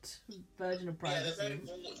warped version of privacy. Yeah, they're very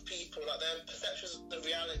warped people. Like, their perceptions of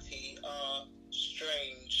reality are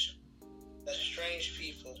strange. They're strange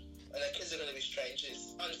people. And their kids are going to be strange.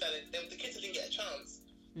 It's unfair. The kids didn't get a chance.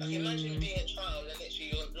 Like, imagine being a child and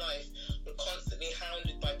literally your life, you're constantly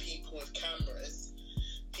hounded by people with cameras.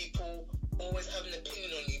 People always have an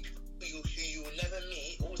opinion on you. People who you will never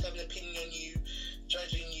meet, always have an opinion on you,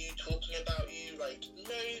 judging you, talking about you. Like,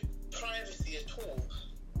 no privacy at all.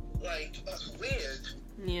 Like, that's weird.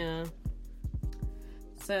 Yeah.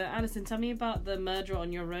 So, Alison, tell me about the murder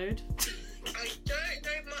on your road. I don't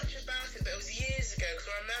know much about it, but it was years ago, because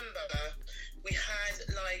I remember we had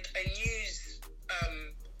like a news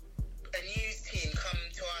team come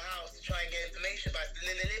to our house to try and get information about it.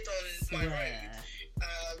 They lived on my road.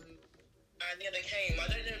 And yeah, they came. I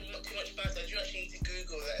don't know too much about it. I do actually need to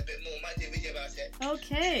Google that a bit more. I might do a video about it.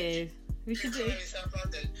 Okay. We should do. In South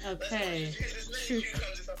London. Okay. There's many true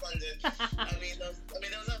crimes in South London. I mean, there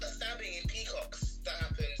was that stabbing in Peacocks that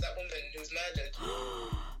happened. That woman who was murdered.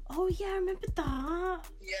 Oh yeah, I remember that.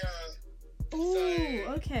 Yeah.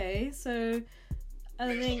 Oh, okay. So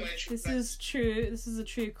I think this is true. This is a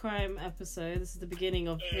true crime episode. This is the beginning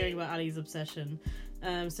of hearing about Ali's obsession.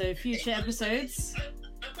 So future episodes.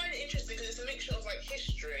 I find it interesting because it's a mixture of like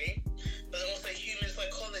history, but then also human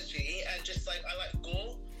psychology, and just like I like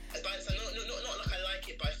gore. But it's like, not like I like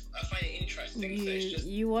it, but I find it interesting. So it's just...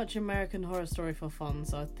 You watch American Horror Story for fun,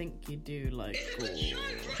 so I think you do like gore. It's a good show,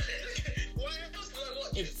 right? What else do I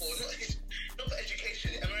watch it for? Not for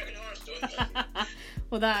education. American Horror Story.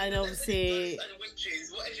 Well, that and obviously. And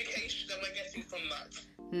witches. What education am I getting from that?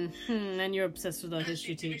 And you're obsessed with our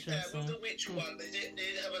history teacher. With the witch one, they did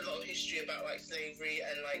have a lot of history about like slavery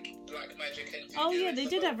and like black magic and. Oh yeah, they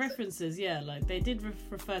did have references. Yeah, like they did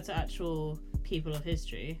refer to actual people of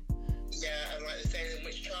history. Yeah, and like the Salem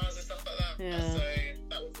witch trials and stuff like that. Yeah. So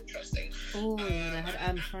that was interesting. Oh, yeah, they had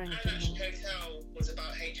Anne Frank. And Ash Hotel was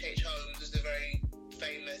about H.H. Holmes, who's a very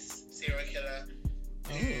famous serial killer.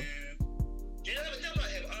 Oh. Do you know about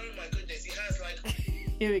him? Oh my goodness, he has like.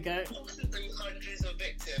 Here we go. Possibly hundreds of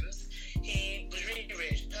victims. He was really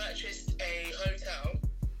rich, purchased a hotel,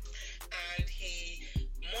 and he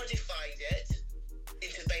modified it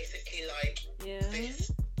into basically like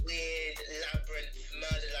this weird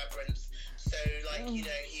murder labyrinth. So like you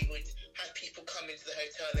know, he would have people come into the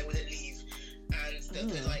hotel, they wouldn't leave, and there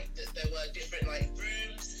were different like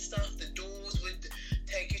rooms and stuff. The doors would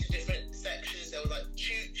take you to different sections. There were like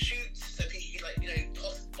chutes, so people could like you know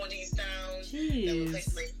toss bodies down. Jeez. There were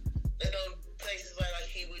places where like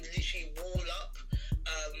he would literally wall up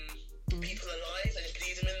people alive and just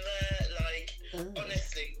leave them in there, like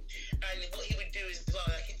honestly. And what he would do is as well,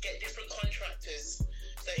 like he'd get different contractors.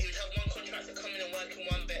 So he would have one contractor come in and work in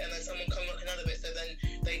one bit, and then someone come work another bit. So then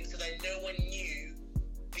no one knew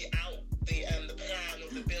the plan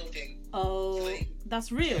of the building. Oh, so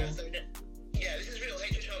that's real. Yeah, this is real.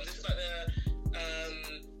 H.H. Holmes. This is like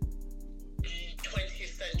the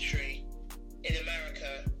 20th century in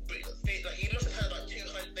America. Like he must have had about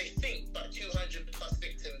 200. They think about 200 plus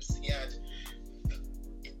victims he had.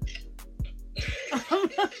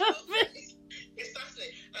 It's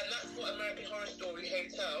fascinating, and that's what American Horror Story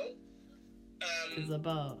Hotel is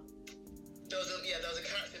about. There was a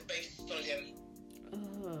character based on him.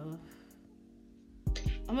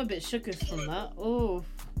 I'm a bit shook from that. Oh,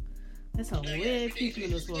 there's some weird people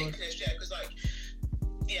in this world. Yeah, because like,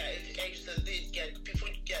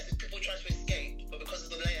 people try to escape, but because of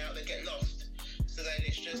the layout, they get lost. So then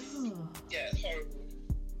it's just, it's horrible.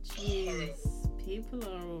 Jeez, horrible. People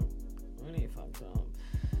are really fucked up.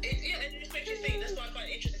 And it just makes you think. That's why I find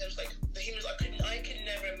it interesting. I was like, the humans. I could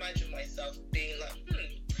never imagine myself being like,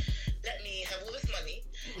 let me have all this money.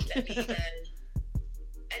 Let me then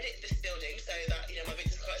edit this building so that you know my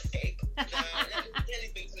victims can't escape. Let me get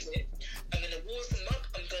these victims in. I'm gonna wall them up.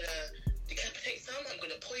 I'm gonna decapitate some. I'm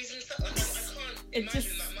gonna poison some. I can't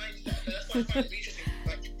imagine that mindset. So that's why I find it interesting.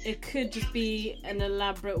 Like, it could just be an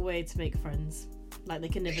elaborate way to make friends. Like they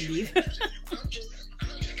can never leave. I'm just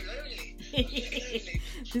lonely.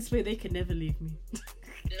 This way they can never leave me.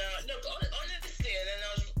 No, but honestly, and then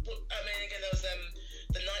there was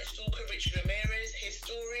the Night Stalker, Richard Ramirez, his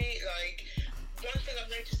story. Like, one thing I've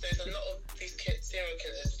noticed there's a lot of these serial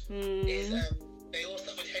killers is they all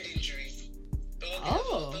suffered head injuries. They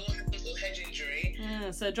all had some sort of head injury.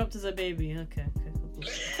 Yeah, so dropped as a baby. Okay, cool.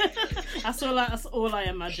 That's all I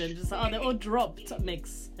imagine. Just like, they're all dropped. That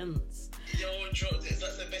makes sense. They're all dropped. It's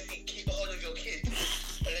like, so basically keep a hold of your kid.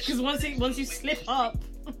 Because once you slip up,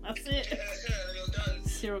 that's it. You're done.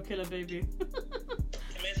 Serial killer baby. You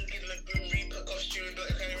may as well give them a Grim Reaper costume and be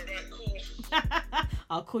like, okay, right, cool.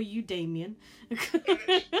 I'll call you Damien. But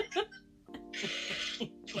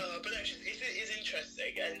it's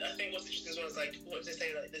interesting, and I think what's interesting as well is like, what they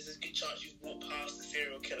say, like, there's a good chance you've walked past a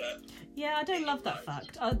serial killer. Yeah, I don't love that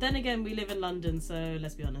fact. Then again, we live in London, so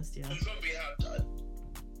let's be honest, yeah. You probably have done.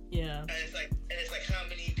 Yeah. And it's like how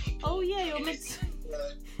many people. Oh yeah, you're mixed.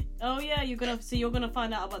 Oh yeah, you're gonna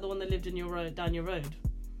find out about the one that lived in your road, down your road.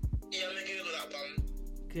 Yeah, I'm gonna Google that one.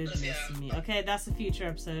 Goodness me. Okay, that's a future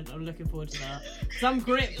episode. I'm looking forward to that. Cause I'm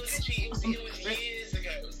gripped. It was years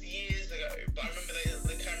ago. But I remember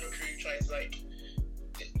the camera crew tried to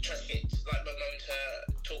get like my mum to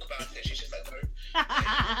talk about it. She's just like, no.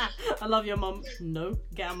 I love your mum. No,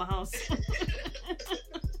 get out of my house.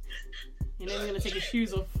 You're not even gonna take your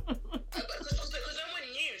shoes off. Because no one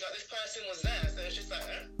knew that this person was there, so it's just like,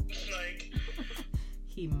 like.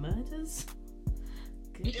 He murders.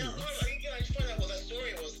 Goodness. Yeah, I just find out what that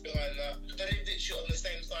story was behind that. They did shit on the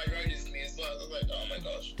same side road as me as well. I was like, oh my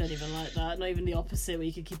gosh. Don't even like that. Not even the opposite, where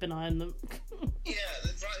you could keep an eye on them. Yeah,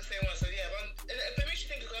 it's right the same one. So yeah, but it makes you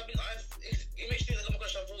think. It makes you think. Oh my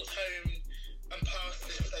gosh, I've walked home and past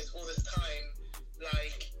this place all this time.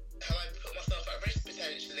 Like, have I put myself at risk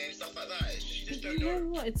potentially and stuff like that? It's just, you just don't know. You know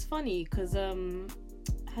what? It's funny because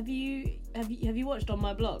have you watched On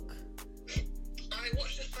My Block? I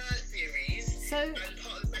watched So and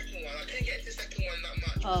part of the second one, I couldn't get into the second one that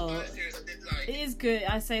much. Oh. The first series I did like. it is good.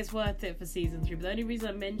 I say it's worth it for season 3, but the only reason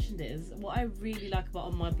I mentioned it is what I really like about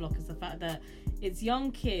On My Block is the fact that it's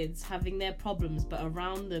young kids having their problems, but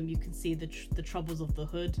around them you can see the troubles of the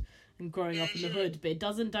hood and growing up in the hood, but it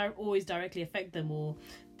doesn't always directly affect them, or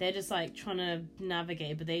they're just like trying to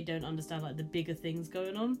navigate, but they don't understand like the bigger things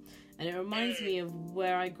going on. And it reminds me of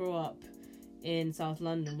where I grew up in South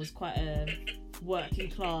London. Was quite a working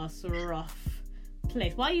class, rough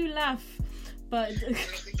place. Why you laugh? But I was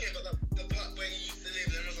thinking about the part where you used to live,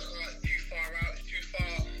 and I was like, oh, it's too far out, it's too far.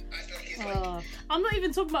 I feel like it's like... I'm not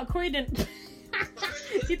even talking about Croydon.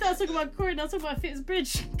 You thought I was talking about Croydon, I was talking about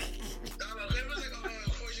Fitzbridge.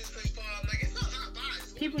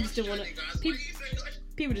 People just didn't want to.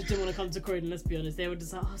 People just didn't want to come to Croydon. Let's be honest. They were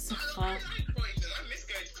just like, oh, so far. I miss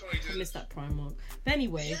going to Croydon. I miss that Primark. But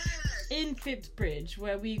anyway, in Fitzbridge,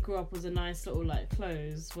 where we grew up, was a nice little like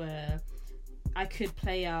close where I could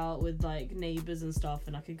play out with like neighbours and stuff,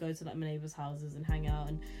 and I could go to like my neighbours' houses and hang out.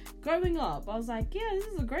 And growing up, I was like, yeah, this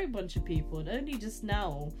is a great bunch of people. And only just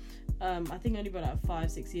now, I think only about like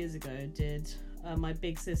 5-6 years ago, did my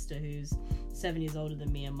big sister, who's 7 years older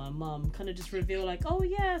than me, and my mum kind of just reveal like, oh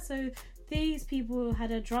yeah, so these people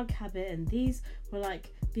had a drug habit, and these were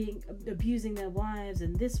like abusing their wives,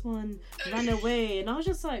 and this one ran away. And I was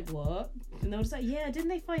just like, what? And they were just like, yeah, didn't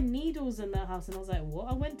they find needles in their house? And I was like, what?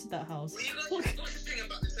 I went to that house. Were you guys gossiping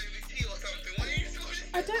about this over tea or something? Why are you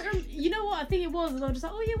I don't remember. You know what? I think it was. And I was just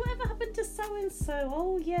like, oh yeah, whatever happened to so and so?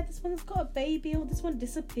 Oh yeah, this one's got a baby, or this one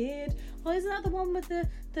disappeared. Oh, isn't that the one with the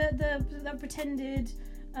pretended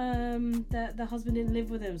that the husband didn't live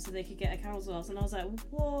with him so they could get a council house? And I was like,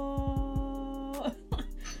 what?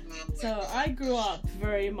 So I grew up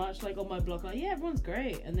very much like On My Block, like, yeah, everyone's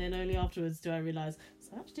great. And then only afterwards do I realise it's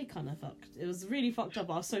actually kind of fucked. It was really fucked up.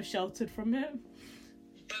 I was so sheltered from it.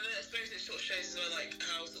 But I suppose it sort of shows as well, like,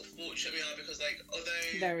 how sort of fortunate we are, because, like,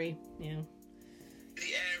 although... Very, yeah.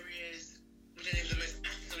 The areas, within the most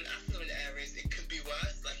affluent areas, it could be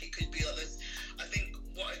worse. Like, it could be like this. I think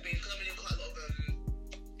what I've been, because I've been in quite a lot of,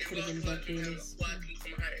 working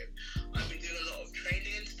from home, I've been doing a lot of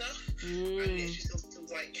training and stuff. And it's just sort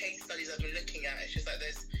of like case studies I've been looking at. It's just like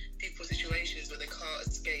there's people's situations where they can't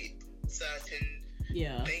escape certain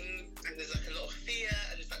things, and there's like a lot of fear,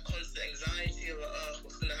 and there's like constant anxiety of like, oh,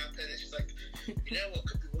 what's gonna happen? It's just like, you know what,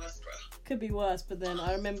 could be worse, bro. Could be worse, but then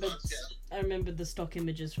I remembered the stock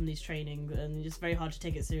images from these training, and it's very hard to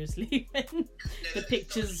take it seriously when the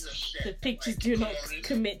pictures do not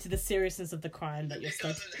commit to the seriousness of the crime that you're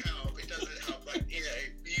studying. It doesn't help. Like, you know,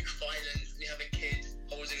 youth violence, and you have a kid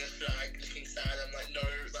holding a flag, looking sad. I'm like, no,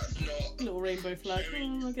 that's not. Little rainbow flag.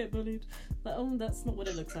 Oh, I get bullied. Like, oh, that's not what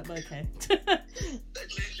it looks like, but okay. Legit,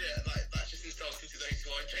 like, that's just insulting to those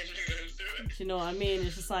who are changing going through it. Do you know what I mean?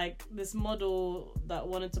 It's just like this model that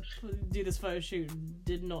wanted to do this photo shoot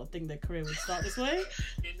did not think their career would start this way.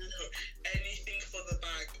 You know, anything for the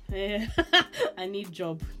bag. Yeah. I need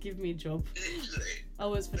job. Give me a job. Literally.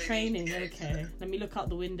 Oh, it's for training. Okay. Let me look out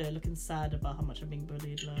the window looking sad about how much I'm being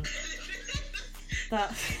bullied. Like.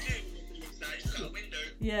 That.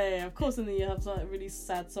 Yeah, of course, and then you have like really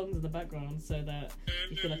sad songs in the background so that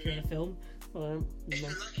you feel like you're in a film. It's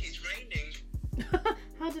lucky it's raining.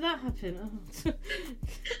 How did that happen? Oh.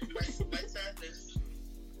 my sadness.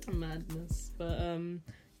 Madness. But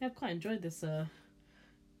yeah, I've quite enjoyed this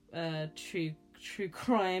true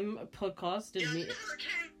crime podcast, didn't we?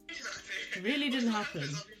 It really didn't happen.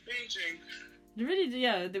 It really,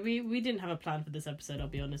 yeah. We didn't have a plan for this episode, I'll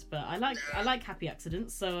be honest. But I like happy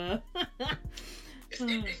accidents, so. It's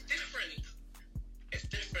different. It's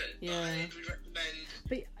different. Yeah. I would recommend.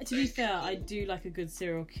 But to be fair, I do like a good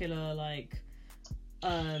serial killer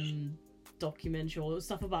documentary or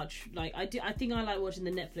stuff about like I think I like watching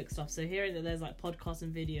the Netflix stuff. So hearing that there's like podcasts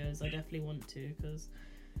and videos, I definitely want to, because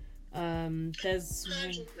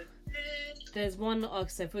there's one.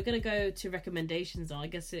 So if we're gonna go to recommendations now, I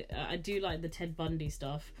guess I do like the Ted Bundy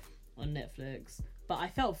stuff on Netflix, but I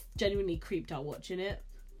felt genuinely creeped out watching it.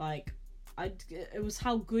 Like it was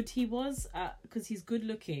how good he was because he's good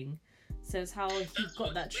looking, so it's how he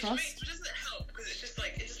got that trust. Which doesn't help, because it's just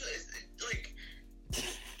like it's like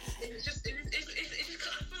it's just I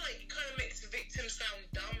feel like it kind of makes the victim sound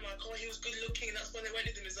dumb. Like, oh, he was good looking, and that's why they went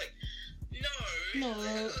with him. It's like, no.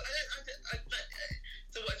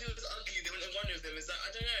 So what, if he was ugly, they wouldn't have one of them? Is that,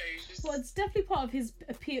 I don't know. Well, it's definitely part of his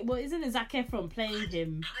appeal. Well, isn't it Zac Efron playing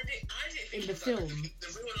him I didn't think in the film? film? The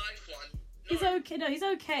real life one. He's okay. No, he's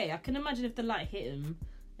okay. I can imagine if the light hit him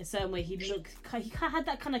a certain way, he'd look. He had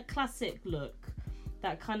that kind of classic look,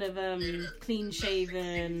 that kind of clean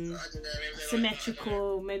shaven,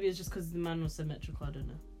 symmetrical. Maybe it's just because the man was symmetrical. I don't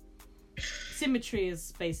know. symmetry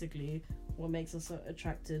is basically what makes us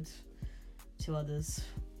attracted to others.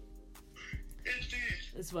 Indeed.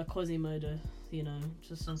 It's why Quasimodo, you know,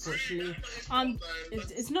 just unfortunately, Really?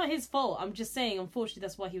 it's not his fault. I'm just saying, unfortunately,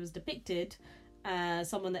 that's why he was depicted as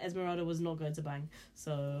someone that Esmeralda was not going to bang.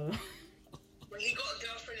 So. When he got a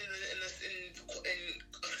girlfriend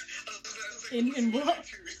In what?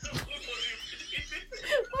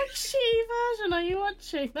 What shitty version are you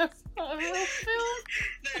watching? That's not a real film.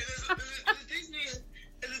 No, there's a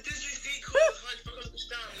Disney sequel of Hunchback of Notre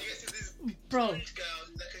Dame. You get to this Bro. blonde girl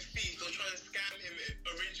who's like a thief. They were trying to scam him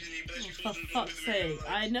originally, but then she For falls in love fuck's with him in real sake,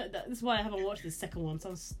 life. I know that's why I haven't watched the second one.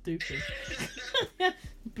 Sounds stupid.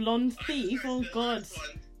 Blonde thief. Oh god,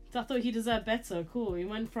 I thought he deserved better. Cool. He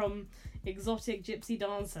went from exotic gypsy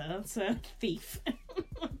dancer to thief.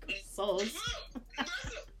 Souls. Well,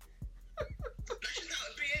 that's just how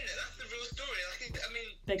it be, innit? That's the real story. Like, I mean,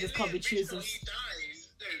 Beggars in can't the be original, choosers. He dies.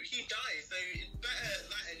 So it's better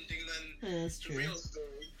that ending than Yeah, that's the true. real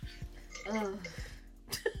story. Oh.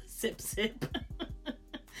 Sip sip.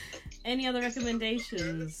 Any other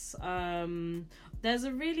recommendations? There's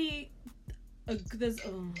a really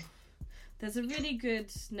good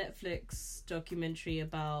Netflix documentary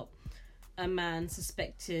about a man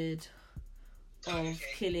suspected of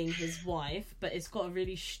killing his wife, but it's got a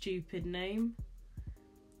really stupid name.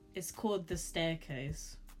 It's called The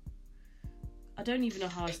Staircase. I don't even know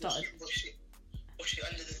how I started. Was she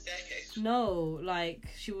under the staircase? No, like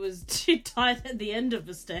she died at the end of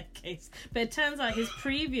the staircase. But it turns out his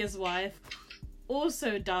previous wife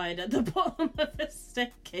also died at the bottom of the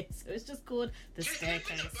staircase. So it's just called The Just live in a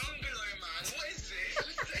Staircase. bungalow, man. What is this?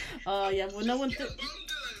 Oh yeah, well no one Just get a bungalow,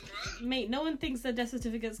 bruh. mate, no one thinks their death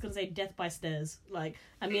certificate's gonna say death by stairs. Like,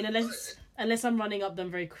 I mean, unless I'm running up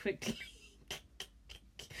them very quickly.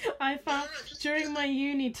 I found during my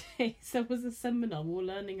uni days there was a seminar we were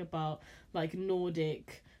learning about like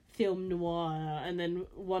Nordic film noir, and then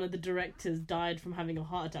one of the directors died from having a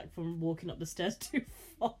heart attack from walking up the stairs too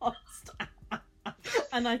fast.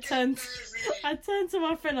 And I turned to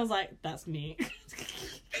my friend. I was like, "That's me." And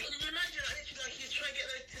can you imagine, like, he's trying to get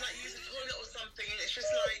her to, like, use the toilet or something, and it's just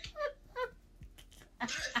like,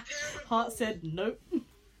 that's terrible. Heart said nope.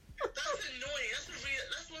 That's annoying. That's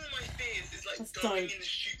one of my fears. Is like That's dying dope. in a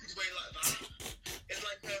stupid way like that. It's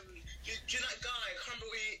like do you know that guy? I can't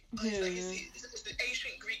remember it's the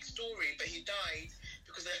ancient Greek story, but he died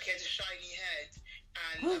because like, he had a shiny head,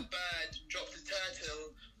 and a bird dropped a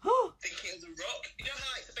turtle, thinking it was a rock. You know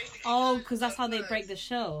how like so basically. Oh, because that's how they break the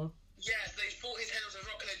shell. Yeah, so they thought his head was a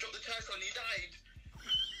rock, and they dropped the turtle, and he died.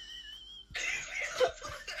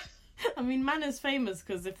 I mean, man is famous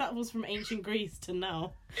because if that was from ancient Greece to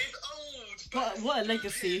now, It's old. what a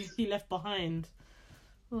legacy he left behind.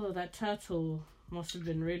 Oh, that turtle must have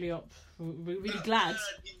been really really glad.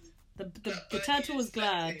 The turtle was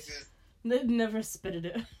glad. Never spitted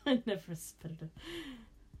it. I never spitted it.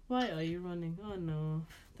 Why are you running? Oh no,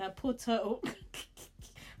 that poor turtle.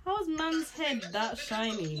 How is man's head that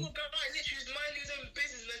shiny? The poor guy literally just minding his own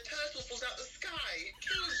business, and a turtle falls out the sky. It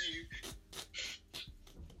kills you.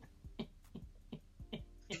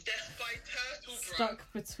 Death by turtle, bro. Stuck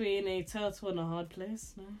between a turtle and a hard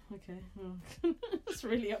place? No? Okay. Oh. That's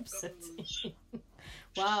really upsetting.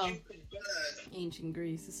 Wow. Stupid bird. Ancient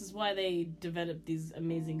Greece. This is why they developed these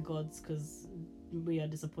amazing gods, because we are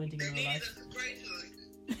disappointing They in our need life. us to pray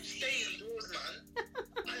to stay indoors, man.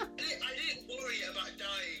 I didn't worry about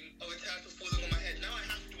dying of a turtle falling on my head. Now I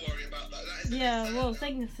have to worry about that. That is Yeah, sad. well,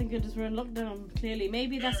 thank goodness we're in lockdown, clearly.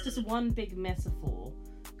 Maybe that's just one big metaphor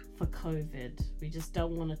for COVID. We just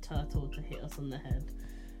don't want a turtle to hit us on the head.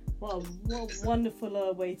 What a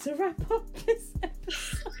wonderful way to wrap up this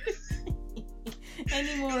episode.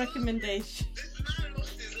 Any more recommendations? This man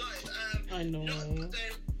lost his life. I know. And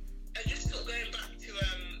just sort of going back to the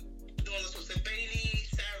one that's so Bailey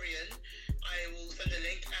Sarian, I will send a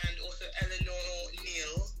link, and also Eleanor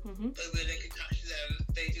Neal. Mm-hmm. There'll be a link attached to them.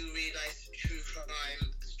 They do really nice true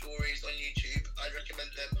crime stories on YouTube. I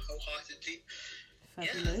recommend them wholeheartedly.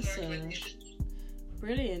 Fabulous. Yeah, that's my recommendation.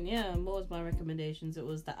 Brilliant. Yeah. What was my recommendations? It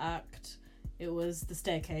was The Act. It was The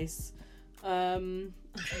Staircase. I'm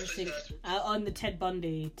trying to think. On the Ted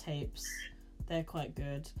Bundy tapes, they're quite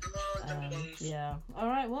good. Yeah. All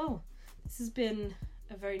right. Well, this has been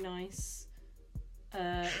a very nice.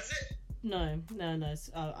 Has it? No.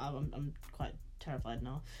 I'm quite terrified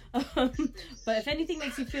now. But if anything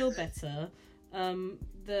makes you feel better,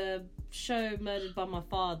 the show Murdered by My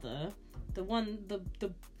Father, the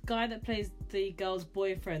guy that plays the girl's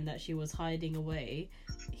boyfriend that she was hiding away,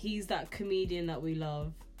 he's that comedian that we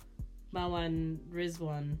love, Marwan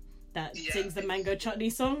Rizwan. that sings the Mango Chutney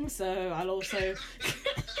song, so I'll also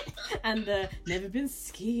and the Never Been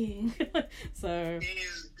Skiing. So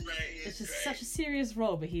it's just such a serious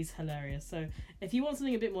role, but he's hilarious. So if you want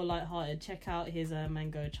something a bit more lighthearted, check out his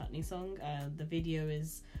Mango Chutney song. The video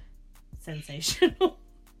is sensational.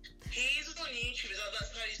 He's on YouTube.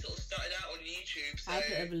 That's how he sort of started out on YouTube. So.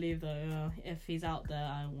 I believe though, if he's out there,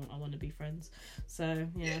 I want to be friends. So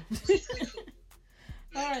yeah.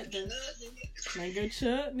 All right then. Mango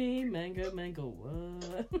chutney, mango,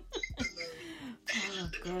 what? Oh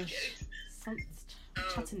gosh,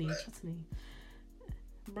 chutney.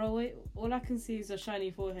 Bro, wait. All I can see is a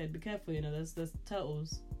shiny forehead. Be careful, you know. There's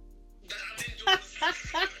turtles.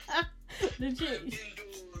 Legit.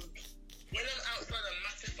 When I'm outside, I'm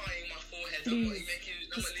mattifying my forehead. Please.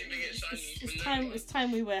 I'm not leaving it shiny. It's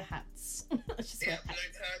time we wear hats. Let's just wear hats.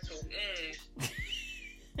 No turtle.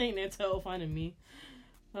 Ain't no turtle finding me.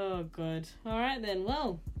 Oh god. Alright then,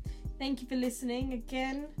 well, thank you for listening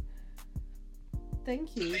again.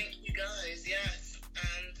 Thank you. Thank you guys, yes.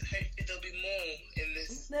 And hopefully there'll be more in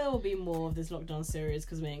this. There will be more of this lockdown series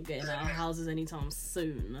because we ain't getting out of our houses anytime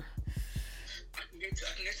soon. I can go to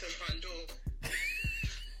the front door.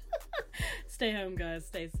 Stay home, guys.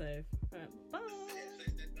 Stay safe. Alright, bye.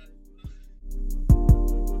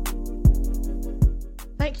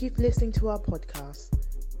 Thank you for listening to our podcast.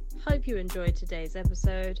 Hope you enjoyed today's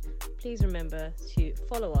episode. Please remember to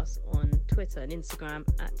follow us on Twitter and Instagram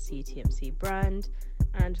at CTMC Brand,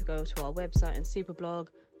 and go to our website and superblog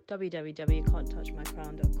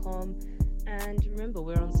www.can'ttouchmycrown.com, and remember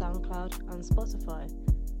we're on SoundCloud and Spotify.